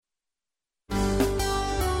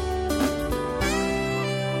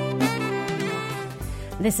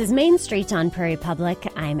This is Main Street on Prairie Public.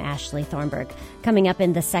 I'm Ashley Thornburg. Coming up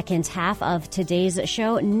in the second half of today's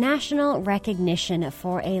show, national recognition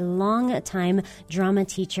for a long-time drama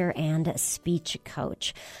teacher and speech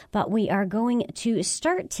coach. But we are going to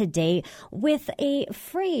start today with a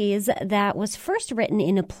phrase that was first written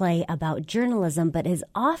in a play about journalism, but is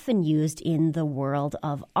often used in the world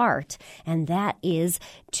of art, and that is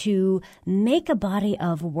to make a body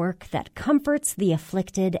of work that comforts the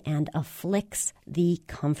afflicted and afflicts the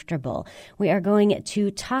comfortable. We are going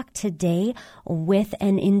to talk today with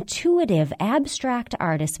an intuitive abstract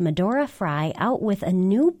artist, Medora Fry, out with a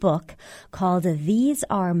new book called These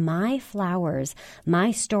Are My Flowers,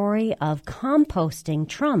 My Story of Composting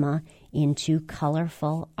Trauma into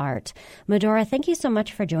Colorful Art. Medora, thank you so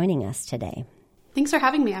much for joining us today. Thanks for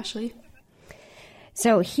having me, Ashley.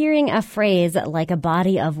 So hearing a phrase like a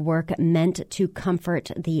body of work meant to comfort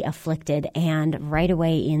the afflicted, and right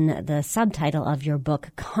away in the subtitle of your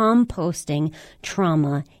book, Composting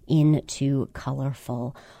Trauma into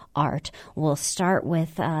Colorful Art. We'll start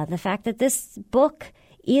with the fact that this book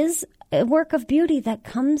is a work of beauty that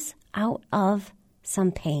comes out of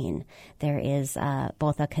some pain. There is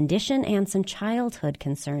both a condition and some childhood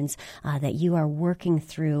concerns that you are working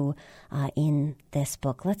through in this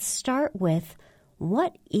book. Let's start with,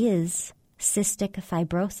 what is cystic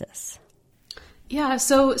fibrosis? Yeah,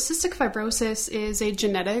 so cystic fibrosis is a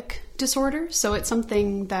genetic disorder. So it's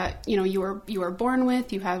something that, you are born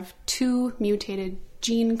with. You have two mutated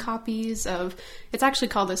gene copies of, it's actually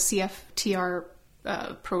called a CFTR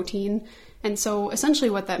protein. And so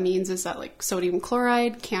essentially what that means is that like sodium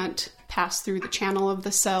chloride can't pass through the channel of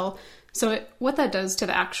the cell. So what that does to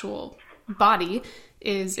the actual body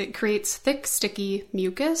is it creates thick, sticky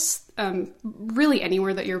mucus, really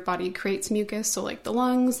anywhere that your body creates mucus. So like the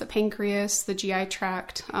lungs, the pancreas, the GI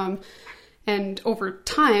tract. And over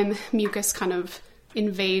time, mucus kind of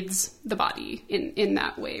invades the body in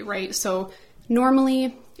that way, right? So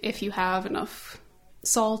normally, if you have enough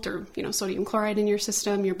salt or, sodium chloride in your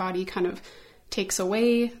system, your body kind of takes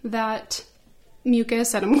away that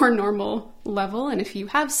mucus at a more normal level. And if you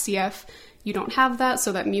have CF, you don't have that,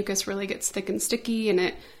 so that mucus really gets thick and sticky, and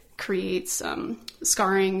it creates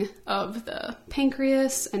scarring of the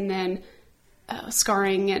pancreas, and then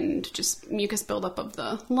scarring and just mucus buildup of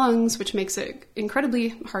the lungs, which makes it incredibly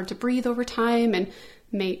hard to breathe over time and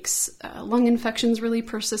makes lung infections really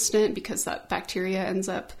persistent because that bacteria ends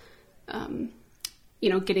up,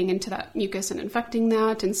 getting into that mucus and infecting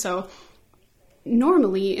that. And so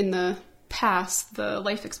normally in the past, the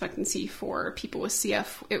life expectancy for people with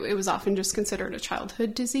CF, it was often just considered a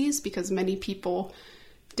childhood disease because many people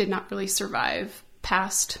did not really survive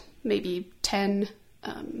past maybe 10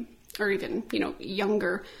 or even,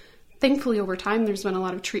 younger. Thankfully, over time, there's been a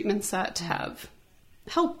lot of treatments that have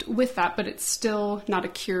helped with that, but it's still not a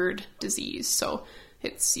cured disease. So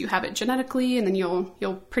you have it genetically, and then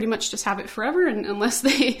you'll pretty much just have it forever, and unless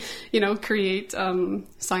they, create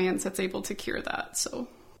science that's able to cure that. So.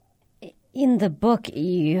 In the book,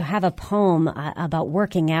 you have a poem about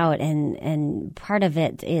working out, and part of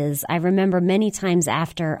it is, I remember many times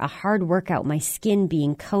after a hard workout, my skin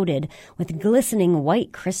being coated with glistening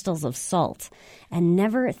white crystals of salt and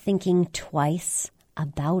never thinking twice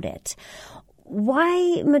about it.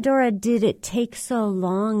 Why, Medora, did it take so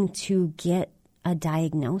long to get a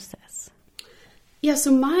diagnosis? Yeah,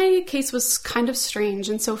 so my case was kind of strange.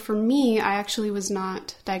 And so for me, I actually was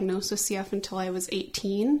not diagnosed with CF until I was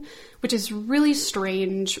 18, which is really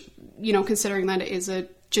strange, considering that it is a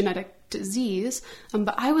genetic disease.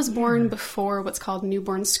 But I was born before what's called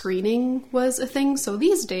newborn screening was a thing. So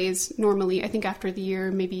these days, normally, I think after the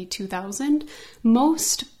year maybe 2000,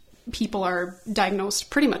 most people are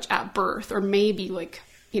diagnosed pretty much at birth, or maybe like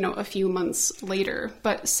a few months later.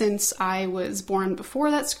 But since I was born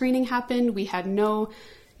before that screening happened, we had no,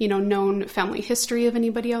 known family history of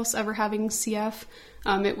anybody else ever having CF.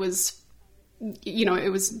 It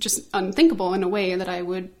was just unthinkable in a way that I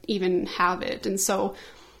would even have it. And so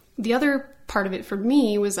the other part of it for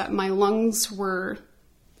me was that my lungs were,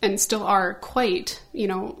 and still are, quite,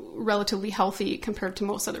 relatively healthy compared to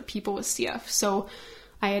most other people with CF. So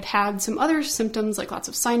I had some other symptoms, like lots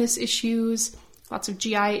of sinus issues, lots of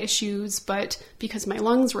GI issues, but because my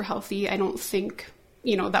lungs were healthy, I don't think,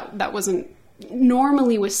 that wasn't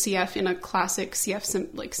normally with CF in a classic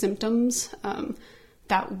CF symptoms,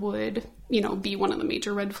 that would, be one of the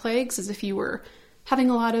major red flags, is if you were having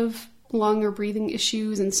a lot of lung or breathing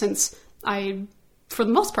issues. And since I, for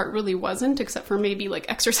the most part, really wasn't, except for maybe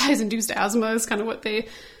like exercise-induced asthma is kind of what they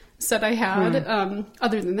said I had.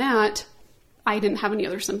 Other than that, I didn't have any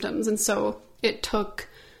other symptoms. And so it took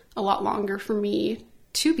a lot longer for me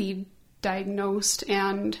to be diagnosed,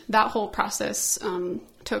 and that whole process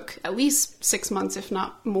took at least 6 months, if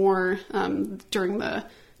not more, during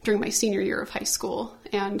my senior year of high school.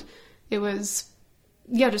 And it was,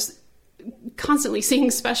 just constantly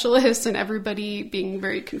seeing specialists and everybody being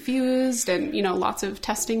very confused, and, lots of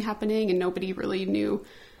testing happening, and nobody really knew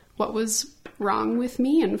what was wrong with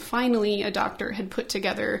me. And finally, a doctor had put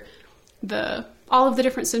together all of the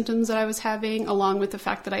different symptoms that I was having, along with the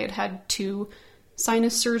fact that I had had 2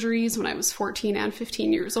 sinus surgeries when I was 14 and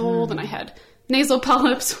 15 years old, and I had nasal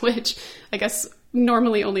polyps, which I guess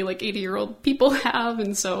normally only like 80-year-old people have.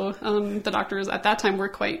 And so the doctors at that time were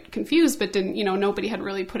quite confused, but didn't, nobody had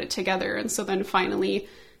really put it together. And so then finally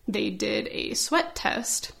they did a sweat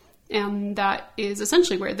test, and that is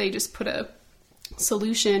essentially where they just put a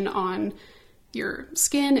solution on your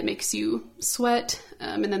skin. It makes you sweat,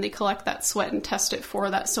 and then they collect that sweat and test it for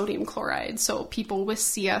that sodium chloride. So people with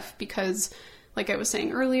CF, because like I was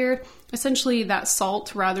saying earlier, essentially that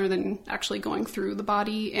salt, rather than actually going through the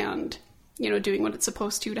body and, doing what it's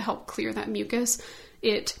supposed to help clear that mucus,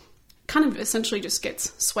 it kind of essentially just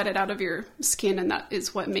gets sweated out of your skin, and that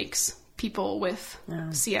is what makes people with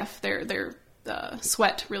CF, their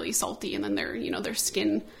sweat really salty, and then their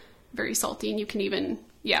skin very salty, and you can even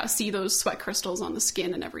see those sweat crystals on the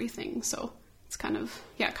skin and everything. So it's kind of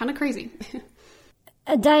crazy.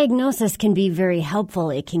 A diagnosis can be very helpful.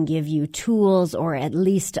 It can give you tools or at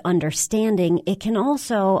least understanding. It can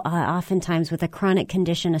also, oftentimes with a chronic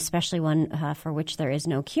condition, especially one for which there is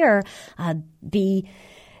no cure, be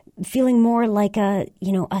feeling more like a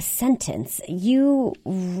sentence. You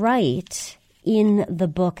write in the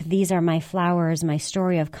book, These Are My Flowers, My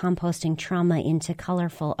Story of Composting Trauma into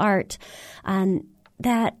Colorful Art,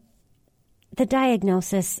 that the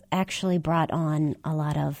diagnosis actually brought on a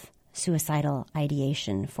lot of suicidal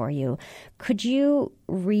ideation for you. Could you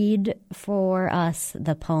read for us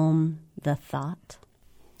the poem, The Thought?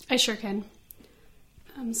 I sure can.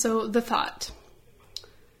 So, The Thought.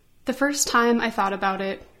 The first time I thought about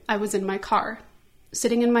it, I was in my car,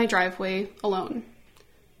 sitting in my driveway alone.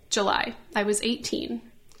 July. I was 18.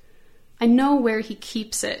 I know where he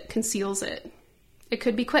keeps it, conceals it. It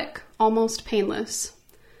could be quick, almost painless.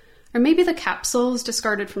 Or maybe the capsules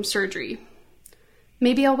discarded from surgery.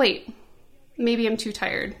 Maybe I'll wait. Maybe I'm too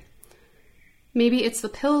tired. Maybe it's the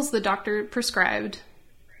pills the doctor prescribed.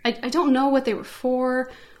 I don't know what they were for,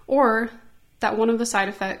 or that one of the side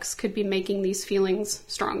effects could be making these feelings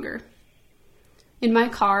stronger. In my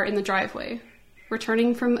car in the driveway,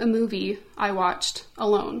 returning from a movie I watched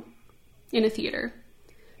alone in a theater,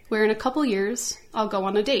 where in a couple years I'll go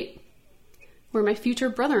on a date, where my future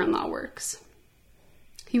brother-in-law works.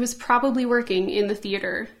 He was probably working in the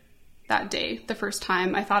theater that day, the first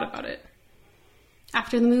time I thought about it.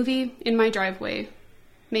 After the movie, in my driveway,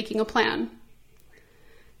 making a plan.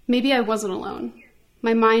 Maybe I wasn't alone.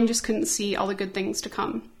 My mind just couldn't see all the good things to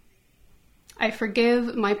come. I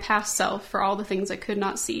forgive my past self for all the things I could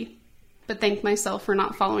not see, but thank myself for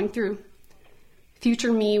not following through.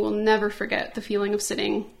 Future me will never forget the feeling of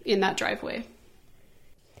sitting in that driveway.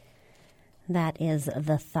 That is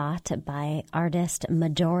The Thought by artist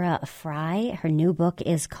Medora Fry. Her new book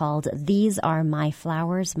is called These Are My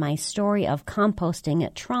Flowers, My Story of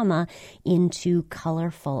Composting Trauma into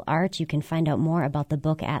Colorful Art. You can find out more about the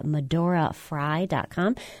book at medorafry.com,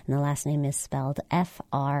 and the last name is spelled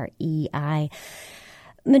F-R-E-I.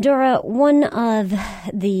 Medora, one of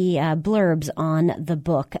the blurbs on the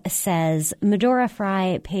book says, Medora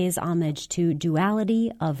Fry pays homage to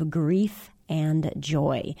duality of grief and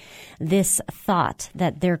joy. This thought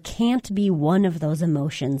that there can't be one of those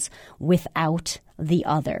emotions without the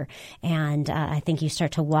other. And I think you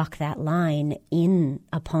start to walk that line in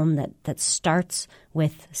a poem that starts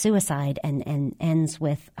with suicide and ends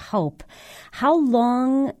with hope. How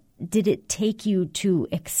long did it take you to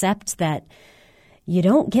accept that you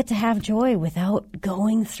don't get to have joy without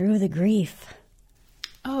going through the grief?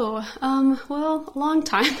 Well, a long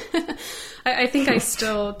time. I think I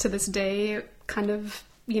still, to this day, kind of,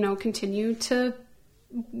 continue to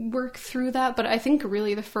work through that. But I think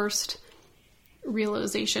really the first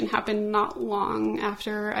realization happened not long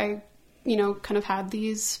after I, kind of had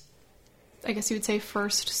these, I guess you would say,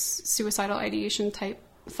 first suicidal ideation type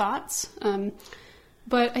thoughts.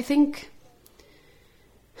 But I think,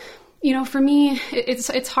 for me,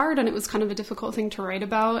 it's hard, and it was kind of a difficult thing to write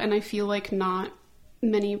about. And I feel like not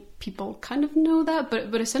many people kind of know that,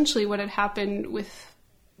 but essentially what had happened with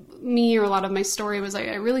me, or a lot of my story, was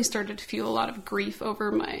I really started to feel a lot of grief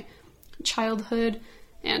over my childhood,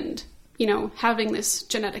 and having this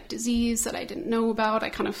genetic disease that I didn't know about. I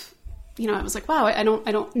kind of, I was like, wow, I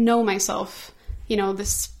don't know myself.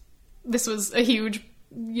 This was a huge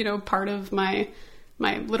part of my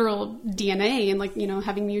literal DNA and like,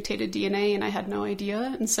 having mutated DNA, and I had no idea.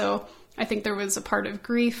 And so I think there was a part of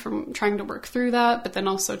grief from trying to work through that, but then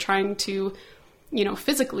also trying to,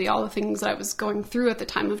 physically all the things that I was going through at the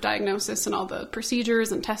time of diagnosis and all the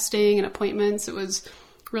procedures and testing and appointments. It was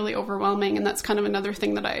really overwhelming. And that's kind of another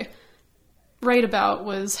thing that I write about,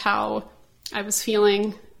 was how I was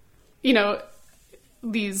feeling,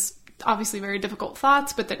 these obviously very difficult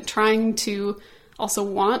thoughts, but then trying to also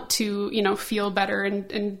want to, feel better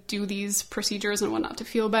and do these procedures and whatnot to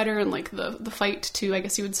feel better, and like the fight to, I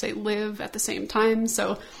guess you would say, live at the same time.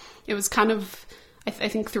 So it was kind of, I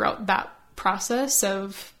think throughout that process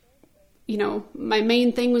of, my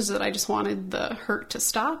main thing was that I just wanted the hurt to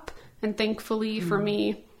stop. And thankfully for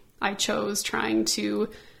me, I chose trying to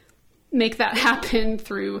make that happen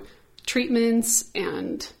through treatments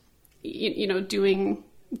and, doing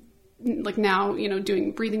like now,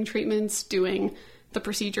 doing breathing treatments, doing the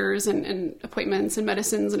procedures and appointments and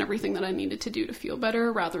medicines and everything that I needed to do to feel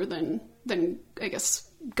better, rather than I guess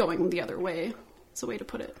going the other way. It's a way to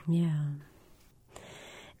put it. Yeah.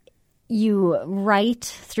 You write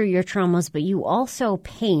through your traumas, but you also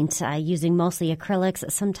paint using mostly acrylics,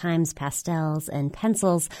 sometimes pastels and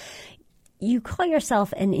pencils. You call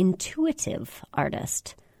yourself an intuitive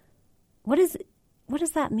artist. What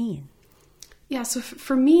does that mean? Yeah, so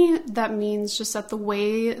for me, that means just that the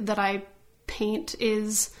way that I paint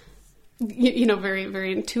is, very,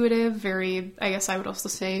 very intuitive, very, I guess I would also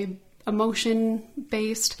say,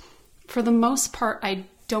 emotion-based. For the most part, I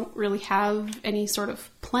don't really have any sort of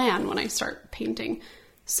plan when I start painting.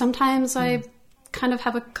 Sometimes I kind of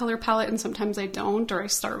have a color palette and sometimes I don't, or I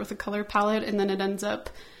start with a color palette and then it ends up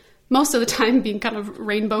most of the time being kind of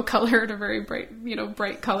rainbow colored or very bright,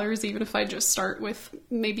 bright colors, even if I just start with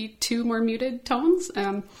maybe 2 more muted tones.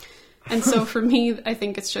 And so for me, I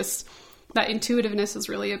think it's just that intuitiveness is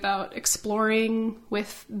really about exploring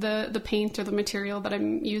with the paint or the material that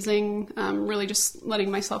I'm using, really just letting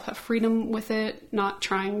myself have freedom with it, not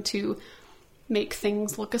trying to make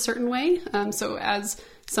things look a certain way. So as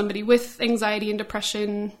somebody with anxiety and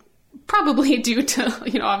depression, probably due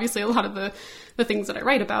to, obviously a lot of the things that I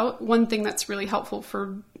write about, one thing that's really helpful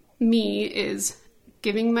for me is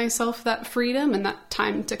giving myself that freedom and that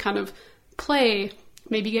time to kind of play,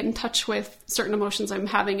 maybe get in touch with certain emotions I'm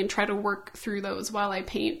having and try to work through those while I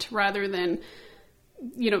paint, rather than,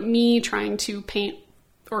 me trying to paint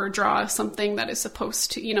or draw something that is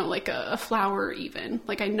supposed to, like a flower even.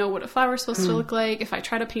 Like I know what a flower is supposed to look like. If I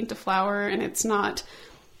try to paint a flower and it's not,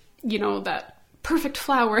 that perfect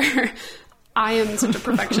flower, I am such a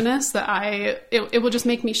perfectionist that it will just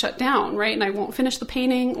make me shut down, right? And I won't finish the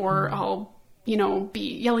painting, or I'll,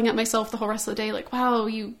 be yelling at myself the whole rest of the day, like, wow,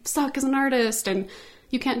 you suck as an artist and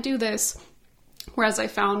you can't do this. Whereas I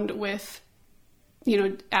found with,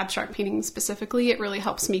 abstract painting specifically, it really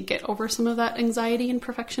helps me get over some of that anxiety and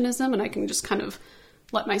perfectionism, and I can just kind of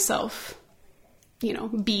let myself,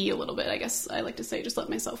 be a little bit, I guess I like to say, just let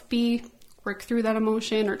myself be, work through that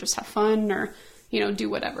emotion, or just have fun, or, do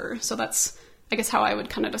whatever. So that's, I guess, how I would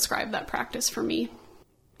kind of describe that practice for me.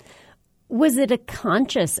 Was it a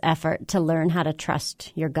conscious effort to learn how to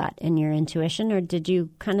trust your gut and your intuition, or did you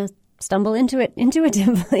kind of stumble into it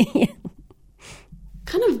intuitively?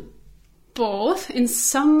 Kind of both. In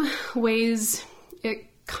some ways, it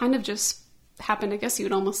kind of just happened, I guess you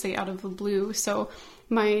would almost say, out of the blue. So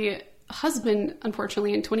my husband,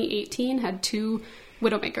 unfortunately, in 2018 had 2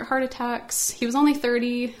 widowmaker heart attacks. He was only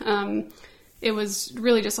 30. It was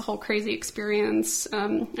really just a whole crazy experience.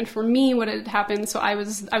 And for me, what had happened, so I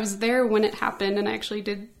was there when it happened, and I actually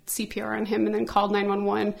did CPR on him and then called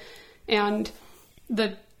 911. And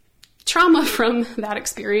the trauma from that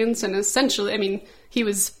experience, and essentially, I mean, he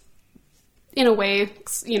was in a way,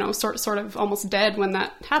 sort of almost dead when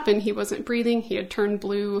that happened. He wasn't breathing. He had turned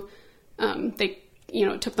blue. They,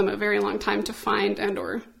 it took them a very long time to find and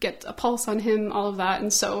or get a pulse on him, all of that.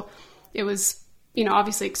 And so it was,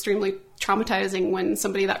 obviously extremely traumatizing when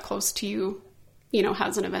somebody that close to you,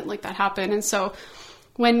 has an event like that happen. And so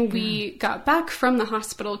when we got back from the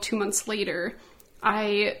hospital 2 months later,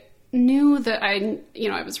 I knew that I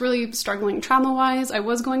was really struggling trauma-wise. I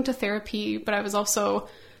was going to therapy, but I was also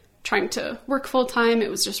trying to work full-time.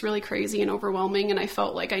 It was just really crazy and overwhelming, and I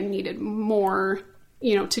felt like I needed more,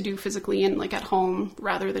 to do physically and like at home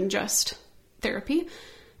rather than just therapy.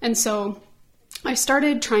 And so I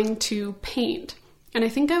started trying to paint. And I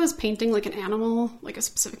think I was painting like an animal, like a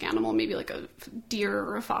specific animal, maybe like a deer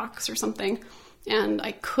or a fox or something. And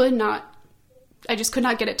I just could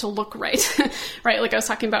not get it to look right, right? Like I was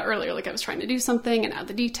talking about earlier, like I was trying to do something and add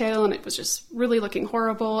the detail, and it was just really looking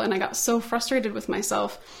horrible. And I got so frustrated with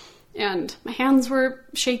myself and my hands were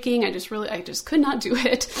shaking. I just could not do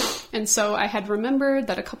it. And so I had remembered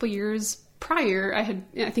that a couple years prior, I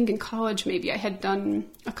think in college maybe, I had done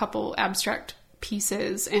a couple abstract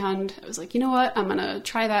pieces, and I was like, you know what, I'm gonna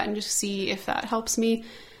try that and just see if that helps me.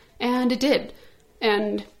 And it did.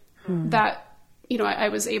 And that, I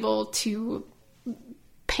was able to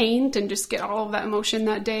paint and just get all of that emotion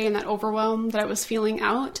that day and that overwhelm that I was feeling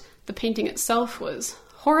out. The painting itself was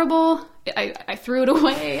horrible. I threw it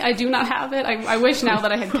away. I do not have it. I wish now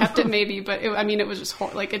that I had kept it maybe, but it was just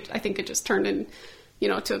I think it just turned in,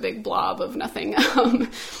 to a big blob of nothing,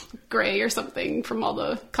 gray or something from all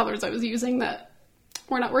the colors I was using that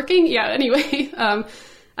were not working. Yeah. Anyway,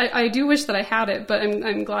 I do wish that I had it, but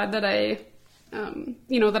I'm glad that I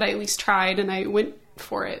at least tried and I went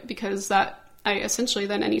for it, because that I essentially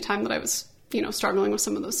then anytime that I was, struggling with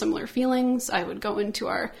some of those similar feelings, I would go into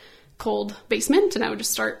our cold basement and I would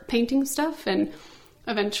just start painting stuff, and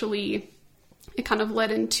eventually it kind of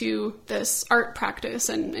led into this art practice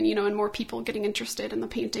and more people getting interested in the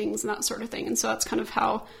paintings and that sort of thing. And so that's kind of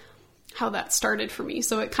how that started for me.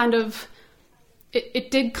 So it kind of,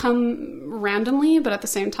 it did come randomly, but at the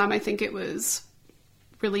same time, I think it was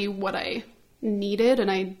really what I needed.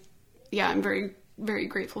 And I'm very, very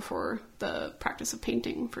grateful for the practice of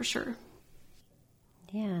painting for sure.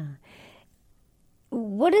 Yeah.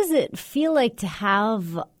 What does it feel like to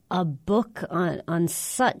have a book on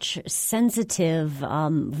such sensitive,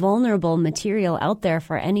 vulnerable material out there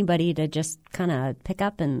for anybody to just kind of pick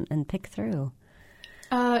up and pick through?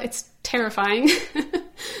 It's terrifying.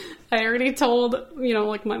 I already told,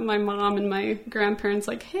 my mom and my grandparents,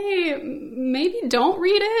 hey, maybe don't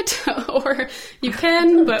read it, or you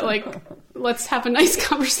can, but let's have a nice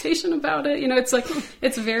conversation about it.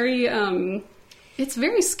 It's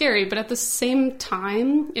very scary, but at the same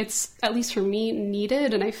time, it's, at least for me,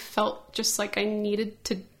 needed. And I felt just like I needed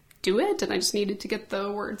to do it, and I just needed to get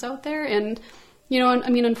the words out there. And,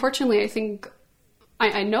 unfortunately, I think,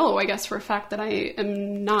 I know, I guess for a fact that I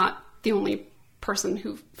am not the only person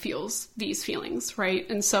who feels these feelings, right?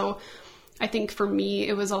 And so I think for me,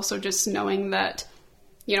 it was also just knowing that,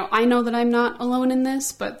 I know that I'm not alone in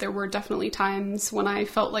this, but there were definitely times when I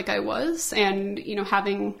felt like I was, and,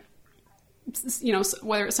 having,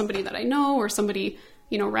 whether it's somebody that I know or somebody,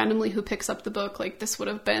 randomly who picks up the book, this would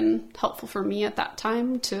have been helpful for me at that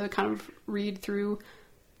time to kind of read through,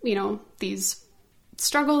 these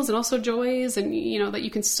struggles and also joys, and, that you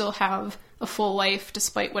can still have a full life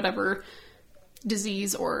despite whatever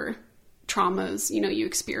disease or traumas, you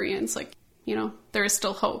experience. There is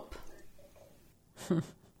still hope.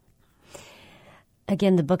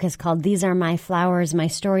 Again, the book is called These Are My Flowers, My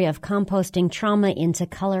Story of Composting Trauma into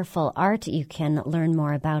Colorful Art. You can learn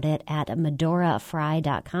more about it at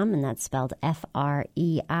medorafrei.com, and that's spelled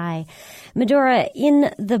F-R-E-I. Medora,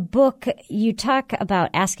 in the book, you talk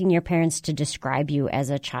about asking your parents to describe you as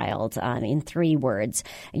a child in 3 words.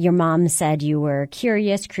 Your mom said you were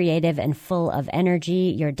curious, creative, and full of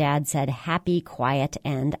energy. Your dad said happy, quiet,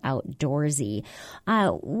 and outdoorsy.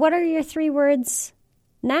 What are your 3 words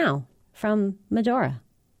now from Medora?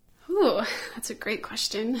 Ooh, that's a great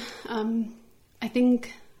question. I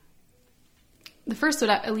think the first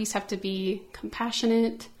would at least have to be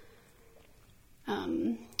compassionate.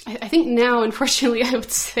 I think now, unfortunately, I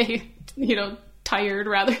would say, tired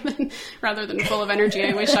rather than full of energy.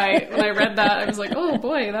 I wish when I read that, I was like, oh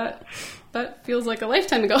boy, that feels like a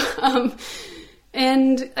lifetime ago.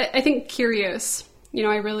 And I think curious.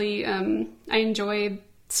 I really I enjoy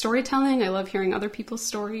storytelling. I love hearing other people's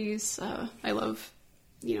stories. I love,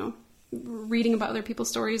 reading about other people's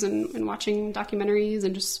stories and watching documentaries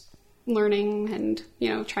and just learning and,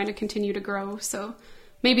 trying to continue to grow. So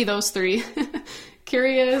maybe those 3,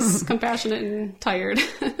 curious, compassionate, and tired.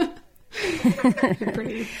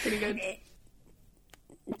 pretty good.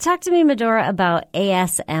 Talk to me, Medora, about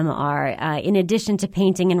ASMR. In addition to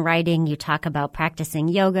painting and writing, you talk about practicing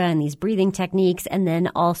yoga and these breathing techniques, and then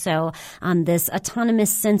also this autonomous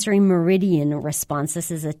sensory meridian response.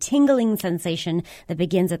 This is a tingling sensation that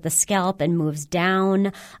begins at the scalp and moves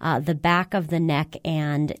down the back of the neck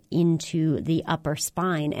and into the upper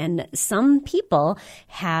spine. And some people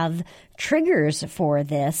have triggers for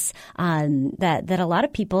this that a lot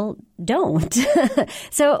of people don't.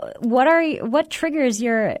 So what triggers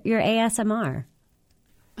your ASMR?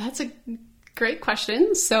 That's a great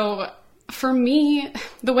question. So For me,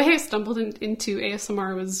 the way I stumbled into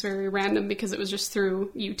ASMR was very random because it was just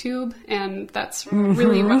through YouTube, and that's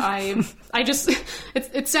really what I just,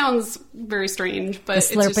 it sounds very strange, but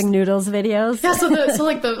the slurping noodles videos. Yeah, so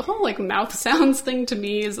like the whole like mouth sounds thing to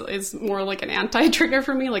me is more like an anti-trigger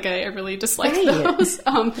for me. Like I really dislike those.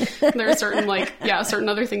 There are certain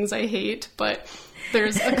other things I hate, but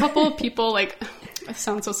there's a couple of people like, it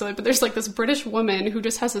sounds so silly, but there's like this British woman who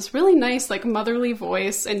just has this really nice like motherly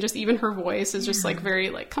voice, and just even her voice is just like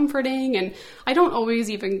very like comforting, and I don't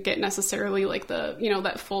always even get necessarily like the, you know,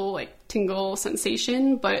 that full like tingle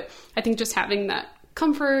sensation, but I think just having that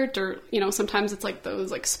comfort, or, you know, sometimes it's like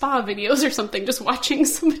those like spa videos or something, just watching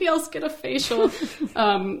somebody else get a facial.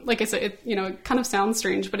 Like I said, it kind of sounds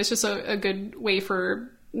strange, but it's just a good way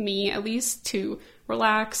for me at least to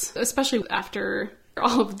relax, especially after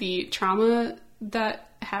all of the trauma that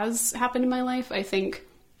has happened in my life. I think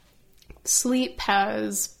sleep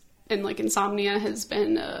and like insomnia has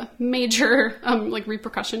been a major like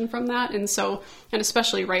repercussion from that. And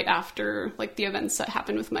especially right after like the events that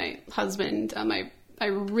happened with my husband, I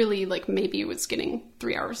really like maybe was getting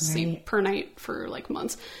 3 hours of sleep per night for like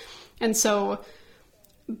months. And so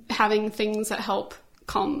having things that help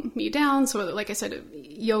calm me down. So like I said,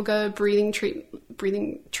 yoga, breathing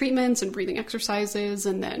treatments and breathing exercises,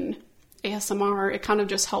 and then ASMR, it kind of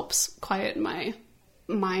just helps quiet my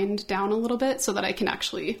mind down a little bit so that I can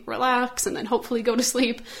actually relax and then hopefully go to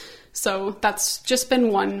sleep. So that's just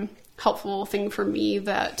been one helpful thing for me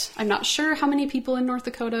that I'm not sure how many people in North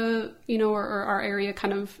Dakota, you know, or our area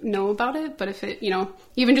kind of know about it. But if it, you know,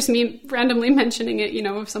 even just me randomly mentioning it, you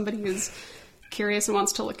know, if somebody is curious and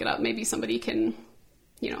wants to look it up, maybe somebody can,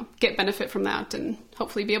 you know, get benefit from that and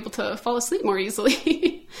hopefully be able to fall asleep more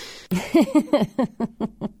easily.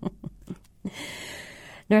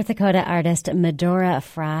 North Dakota artist Medora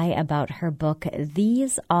Fry about her book,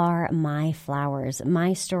 These Are My Flowers,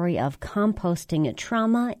 My Story of Composting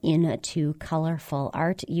Trauma into Colorful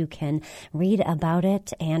Art. You can read about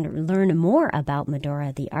it and learn more about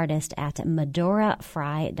Medora, the artist, at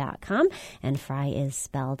medorafry.com. And Fry is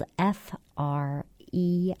spelled Frei.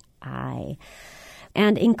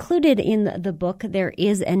 And included in the book, there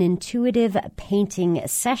is an intuitive painting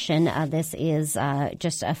session. This is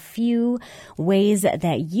just a few ways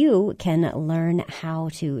that you can learn how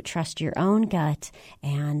to trust your own gut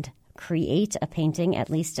and create a painting, at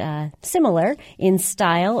least similar in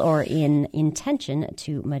style or in intention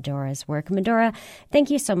to Medora's work. Medora, thank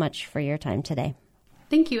you so much for your time today.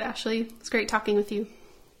 Thank you, Ashley. It's great talking with you.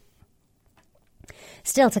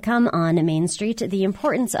 Still to come on Main Street, the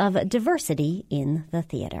importance of diversity in the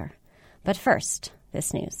theater. But first,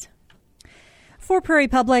 this news. For Prairie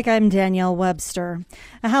Public, I'm Danielle Webster.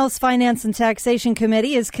 A House Finance and Taxation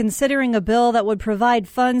Committee is considering a bill that would provide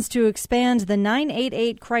funds to expand the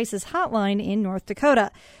 988 crisis hotline in North Dakota.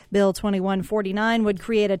 Bill 2149 would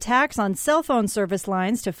create a tax on cell phone service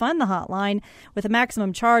lines to fund the hotline, with a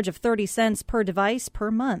maximum charge of 30 cents per device per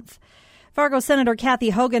month. Fargo Senator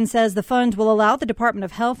Kathy Hogan says the fund will allow the Department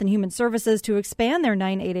of Health and Human Services to expand their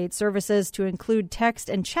 988 services to include text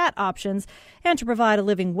and chat options and to provide a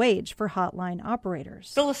living wage for hotline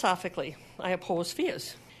operators. Philosophically, I oppose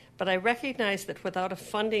fees, but I recognize that without a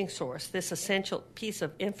funding source, this essential piece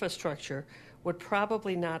of infrastructure would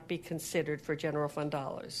probably not be considered for general fund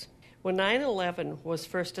dollars. When 9/11 was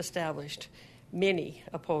first established, many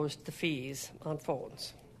opposed the fees on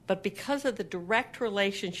phones. But because of the direct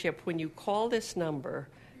relationship, when you call this number,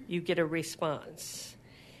 you get a response.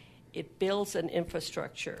 It builds an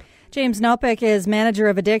infrastructure. James Nopik is manager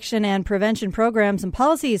of addiction and prevention programs and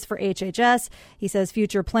policies for HHS. He says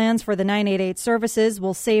future plans for the 988 services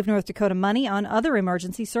will save North Dakota money on other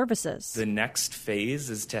emergency services. The next phase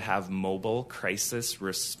is to have mobile crisis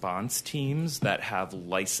response teams that have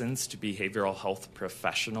licensed behavioral health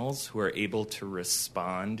professionals who are able to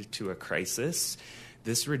respond to a crisis.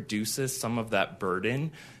 This reduces some of that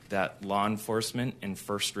burden that law enforcement and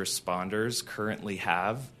first responders currently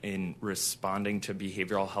have in responding to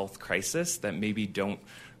behavioral health crisis that maybe don't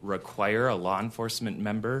require a law enforcement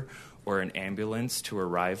member or an ambulance to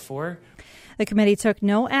arrive for. The committee took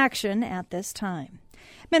no action at this time.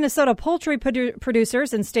 Minnesota poultry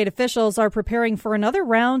producers and state officials are preparing for another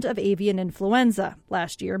round of avian influenza.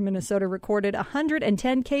 Last year, Minnesota recorded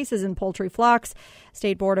 110 cases in poultry flocks.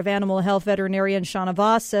 State Board of Animal Health veterinarian Shauna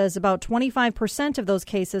Voss says about 25% of those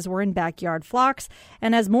cases were in backyard flocks.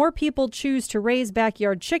 And as more people choose to raise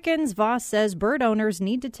backyard chickens, Voss says bird owners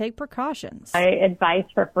need to take precautions. I advise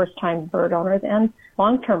for first-time bird owners and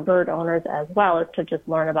long-term bird owners as well is to just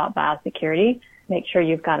learn about biosecurity. Make sure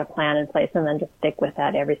you've got a plan in place and then just stick with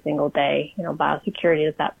that every single day. Biosecurity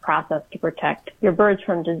is that process to protect your birds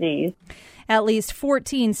from disease. At least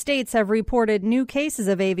 14 states have reported new cases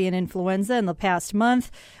of avian influenza in the past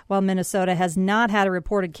month. While Minnesota has not had a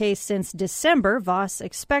reported case since December, Voss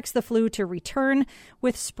expects the flu to return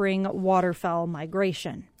with spring waterfowl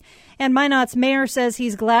migration. And Minot's mayor says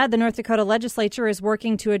he's glad the North Dakota legislature is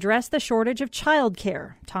working to address the shortage of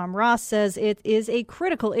childcare. Tom Ross says it is a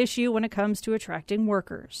critical issue when it comes to attracting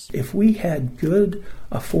workers. If we had good,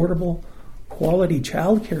 affordable, quality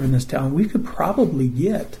childcare in this town, we could probably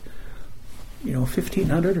get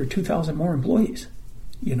 1,500 or 2,000 more employees.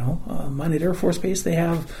 Minot Air Force Base, they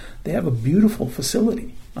have a beautiful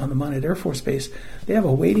facility on the Minot Air Force Base. They have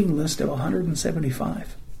a waiting list of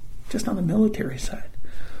 175 just on the military side.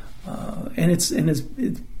 And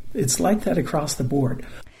it's like that across the board.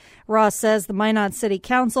 Ross says the Minot City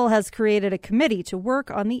Council has created a committee to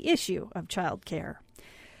work on the issue of child care.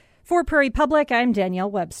 For Prairie Public, I'm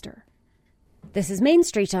Danielle Webster. This is Main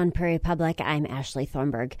Street on Prairie Public. I'm Ashley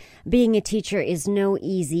Thornburg. Being a teacher is no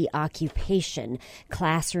easy occupation.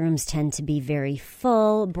 Classrooms tend to be very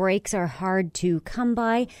full, breaks are hard to come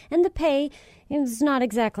by, and the pay is not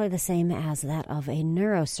exactly the same as that of a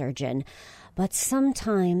neurosurgeon. But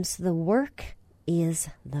sometimes the work is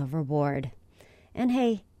the reward. And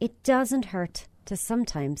hey, it doesn't hurt to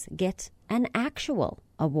sometimes get an actual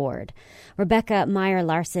award. Rebecca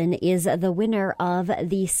Meyer-Larson is the winner of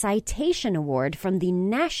the Citation Award from the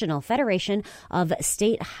National Federation of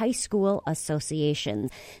State High School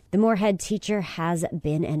Associations. The Moorhead teacher has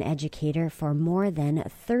been an educator for more than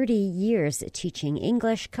 30 years, teaching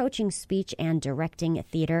English, coaching speech, and directing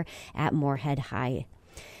theater at Moorhead High.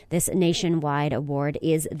 This nationwide award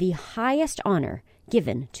is the highest honor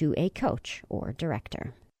given to a coach or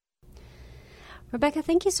director. Rebecca,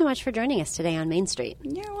 thank you so much for joining us today on Main Street.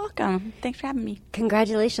 You're welcome. Thanks for having me.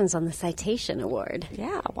 Congratulations on the Citation Award.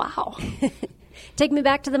 Yeah, wow. Take me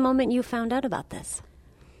back to the moment you found out about this.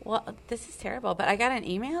 Well, this is terrible, but I got an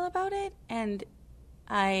email about it, and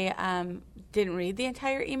I didn't read the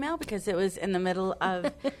entire email because it was in the middle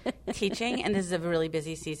of teaching, and this is a really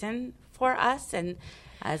busy season for us, and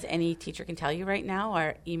as any teacher can tell you right now,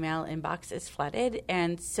 our email inbox is flooded.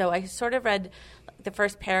 And so I sort of read the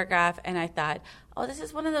first paragraph, and I thought, oh, this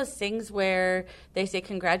is one of those things where they say,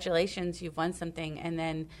 congratulations, you've won something, and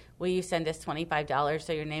then will you send us $25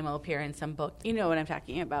 so your name will appear in some book? You know what I'm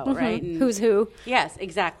talking about, right? And who's who? Yes,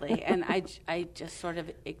 exactly. And I just sort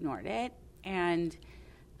of ignored it. And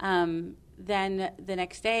then the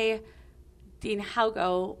next day, Dean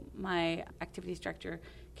Haugo, my activities director,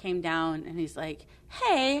 came down, and he's like,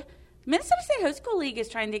 hey, Minnesota State High School League is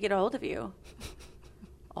trying to get a hold of you.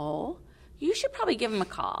 Oh, you should probably give them a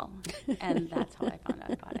call. And that's how I found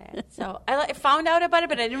out about it. So I found out about it,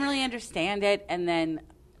 but I didn't really understand it. And then,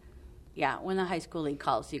 yeah, when the high school league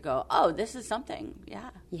calls, you go, oh, this is something. Yeah.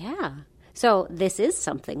 Yeah. So this is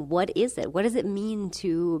something. What is it? What does it mean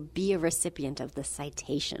to be a recipient of the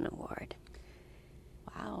Citation Award?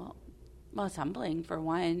 Wow. Well, it's humbling, for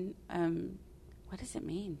one. What does it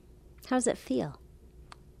mean? How does it feel?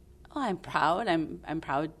 Oh, I'm proud. I'm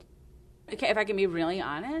proud. Okay, if I can be really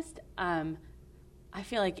honest, I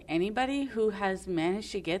feel like anybody who has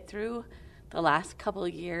managed to get through the last couple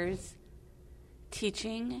of years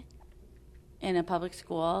teaching in a public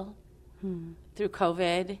school through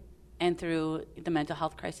COVID and through the mental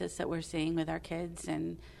health crisis that we're seeing with our kids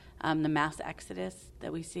and the mass exodus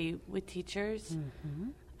that we see with teachers,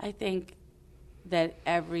 I think that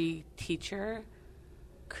every teacher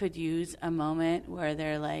could use a moment where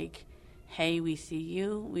they're like, hey, we see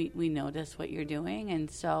you, we notice what you're doing. And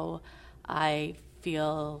so I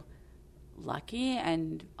feel lucky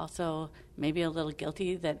and also maybe a little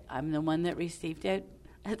guilty that I'm the one that received it.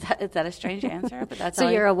 Is that a strange answer? But that's so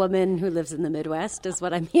you're a woman who lives in the Midwest, is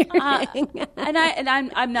what I'm hearing.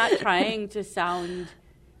 I'm not trying to sound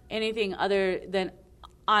anything other than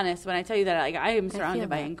honest when I tell you that I am surrounded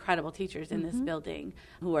by incredible teachers in this building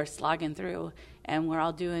who are slogging through, and we're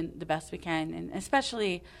all doing the best we can. And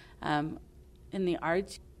especially in the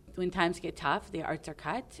arts, when times get tough, the arts are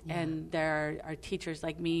cut, and there are teachers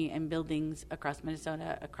like me in buildings across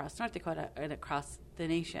Minnesota, across North Dakota, and across the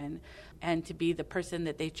nation. And to be the person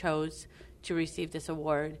that they chose to receive this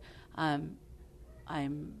award, I'm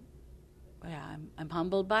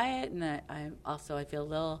humbled by it, and I feel a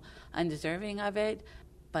little undeserving of it.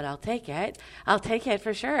 But I'll take it. I'll take it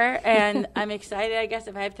for sure. And I'm excited, I guess,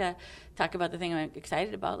 if I have to talk about the thing I'm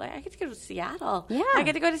excited about. Like, I get to go to Seattle. Yeah. I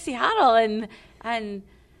get to go to Seattle and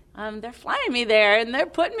they're flying me there, and they're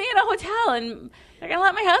putting me in a hotel, and they're going to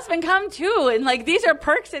let my husband come, too. And, like, these are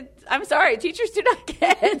perks that, I'm sorry, teachers do not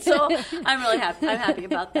get. So I'm really happy. I'm happy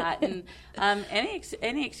about that. And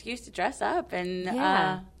any excuse to dress up and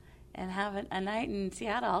have a night in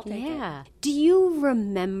Seattle, I'll take it. Do you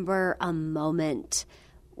remember a moment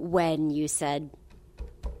when you said,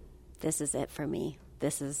 this is it for me?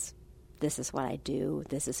 This is what I do.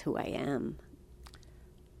 This is who I am.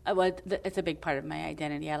 Well, it's a big part of my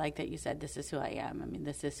identity. I like that you said, this is who I am. I mean,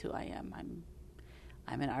 this is who I am.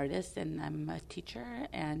 I'm an artist, and I'm a teacher,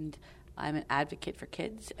 and I'm an advocate for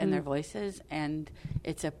kids and their voices, and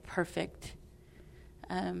it's a perfect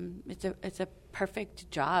it's a perfect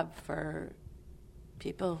job for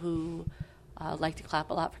people who like to clap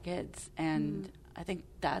a lot for kids. And I think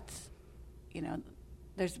that's,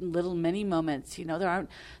 there's little mini moments. There aren't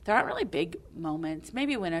really big moments.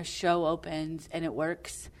 Maybe when a show opens and it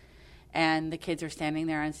works, and the kids are standing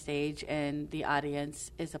there on stage and the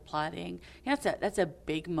audience is applauding. That's a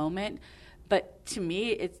big moment. But to me,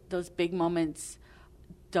 it's those big moments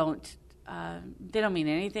don't mean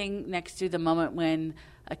anything next to the moment when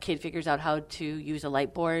a kid figures out how to use a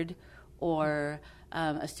light board, or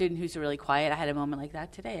a student who's really quiet. I had a moment like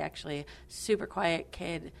that today, actually. Super quiet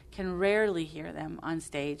kid, can rarely hear them on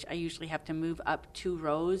stage. I usually have to move up 2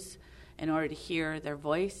 rows in order to hear their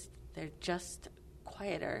voice. They're just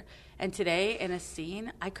quieter. And today, in a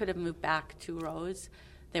scene, I could have moved back 2 rows.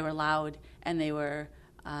 They were loud, and they were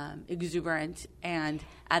exuberant. And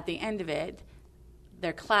at the end of it,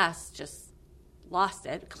 their class just lost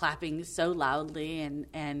it, clapping so loudly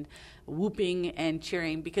and whooping and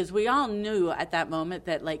cheering, because we all knew at that moment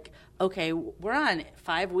that, like, okay, we're on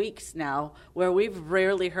 5 weeks now where we've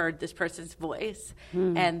rarely heard this person's voice.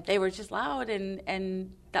 And they were just loud,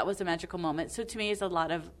 and that was a magical moment. So to me, it's a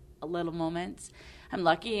lot of little moments. I'm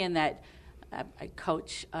lucky in that I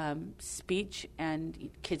coach speech, and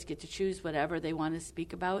kids get to choose whatever they want to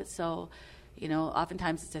speak about. So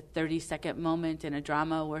oftentimes it's a 30-second moment in a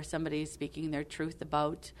drama where somebody's speaking their truth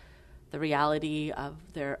about the reality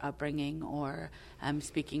of their upbringing, or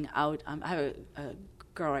speaking out. I have a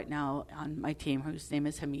girl right now on my team whose name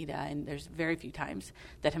is Hamida, and there's very few times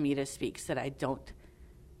that Hamida speaks that I don't,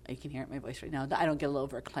 you can hear it in my voice right now, that I don't get a little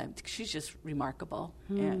verklempt. She's just remarkable.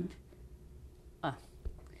 And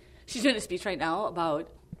she's doing a speech right now about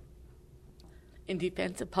in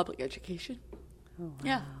defense of public education. Oh, wow.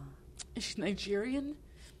 Yeah. She's Nigerian.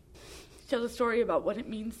 She tells a story about what it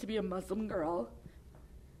means to be a Muslim girl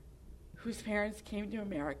whose parents came to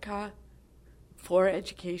America for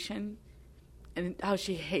education, and how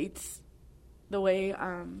she hates the way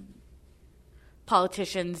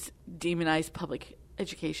politicians demonize public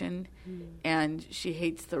education, and she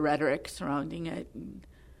hates the rhetoric surrounding it. And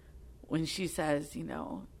when she says,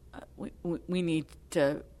 we need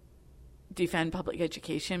to defend public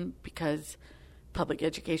education because public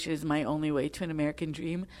education is my only way to an American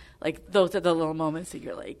dream. Like, those are the little moments that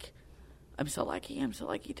you're like, I'm so lucky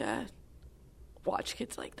to watch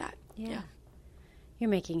kids like that. Yeah. You're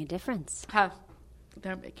making a difference.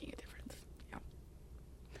 They're making a difference. Yeah.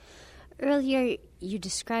 Earlier, you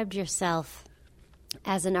described yourself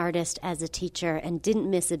as an artist, as a teacher, and didn't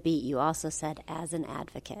miss a beat. You also said as an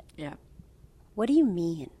advocate. Yeah. What do you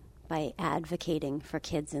mean by advocating for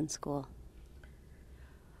kids in school?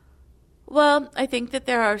 Well, I think that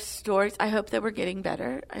there are stories. I hope that we're getting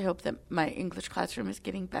better. I hope that my English classroom is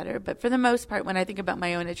getting better. But for the most part, when I think about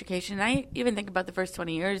my own education, I even think about the first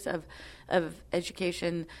 20 years of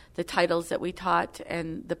education, the titles that we taught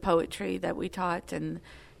and the poetry that we taught and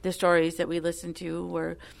the stories that we listened to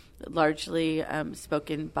were largely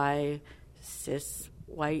spoken by cis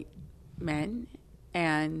white men.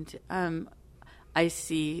 And I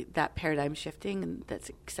see that paradigm shifting, and that's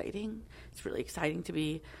exciting. It's really exciting to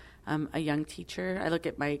be a young teacher. I look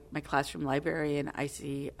at my classroom library, and I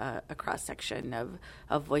see a cross-section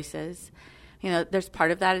of voices. There's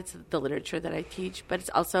part of that. It's the literature that I teach, but it's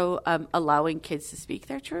also allowing kids to speak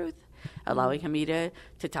their truth, allowing Hamida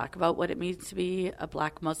to talk about what it means to be a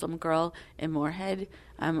Black Muslim girl in Moorhead,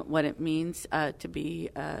 what it means to be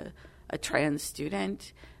a trans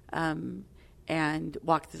student, and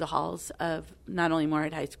walk through the halls of not only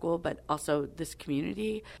Moorhead High School, but also this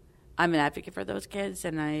community. I'm an advocate for those kids,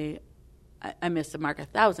 and I missed the mark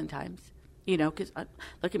 1,000 times, because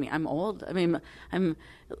look at me, I'm old. I mean, I'm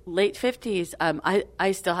late 50s.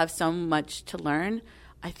 I still have so much to learn.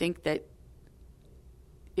 I think that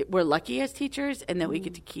we're lucky as teachers, and that we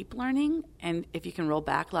get to keep learning. And if you can roll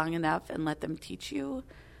back long enough and let them teach you,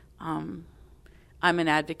 I'm an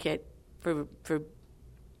advocate for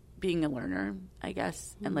being a learner, I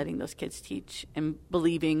guess, and letting those kids teach and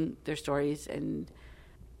believing their stories and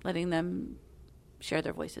letting them share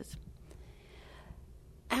their voices.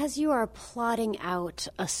 As you are plotting out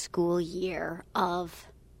a school year of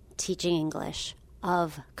teaching English,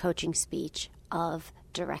 of coaching speech, of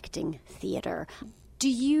directing theater, do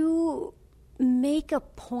you make a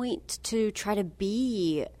point to try to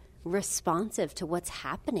be responsive to what's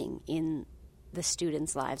happening in the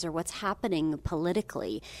students' lives or what's happening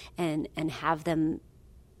politically and have them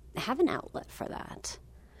have an outlet for that?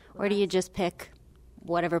 Or do you just pick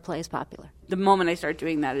whatever play is popular? The moment I start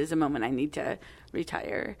doing that is the moment I need to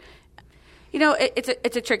retire. You know,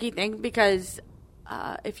 it's a tricky thing because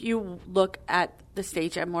if you look at the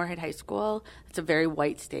stage at Moorhead High School, it's a very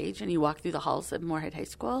white stage, and you walk through the halls of Moorhead High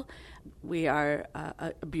School. We are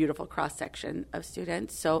a beautiful cross-section of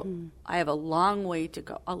students, so I have a long way to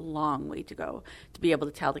go to be able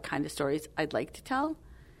to tell the kind of stories I'd like to tell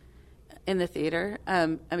in the theater.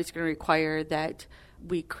 And it's going to require that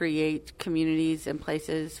we create communities and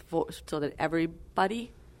places so that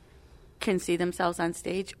everybody can see themselves on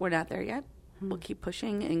stage. We're not there yet. We'll keep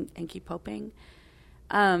pushing and keep hoping.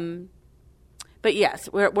 But yes,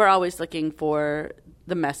 we're always looking for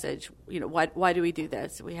the message. You know, why do we do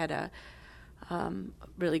this? We had a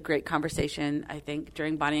really great conversation, I think,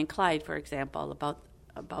 during Bonnie and Clyde, for example,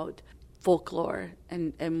 about folklore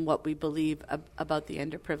and what we believe about the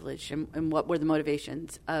underprivileged and what were the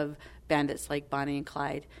motivations of bandits like Bonnie and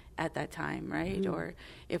Clyde at that time, right? Mm-hmm. Or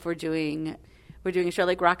if we're doing a show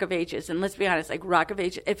like Rock of Ages, and let's be honest, like Rock of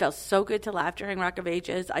Ages, it felt so good to laugh during Rock of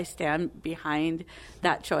Ages. I stand behind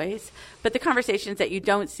that choice. But the conversations that you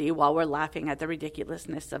don't see while we're laughing at the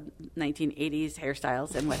ridiculousness of 1980s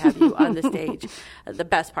hairstyles and what have you on the stage, the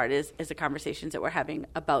best part is the conversations that we're having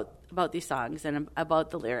about these songs and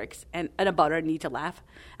about the lyrics and about our need to laugh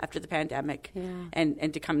after the pandemic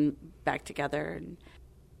and to come back together. And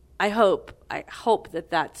I hope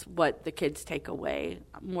that that's what the kids take away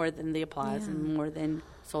more than the applause and more than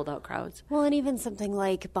sold-out crowds. Well, and even something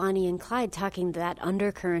like Bonnie and Clyde talking that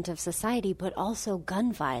undercurrent of society, but also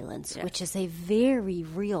gun violence, which is a very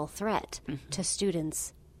real threat to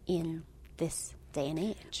students in this day and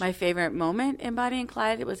age. My favorite moment in Bonnie and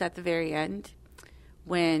Clyde, it was at the very end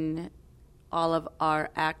when all of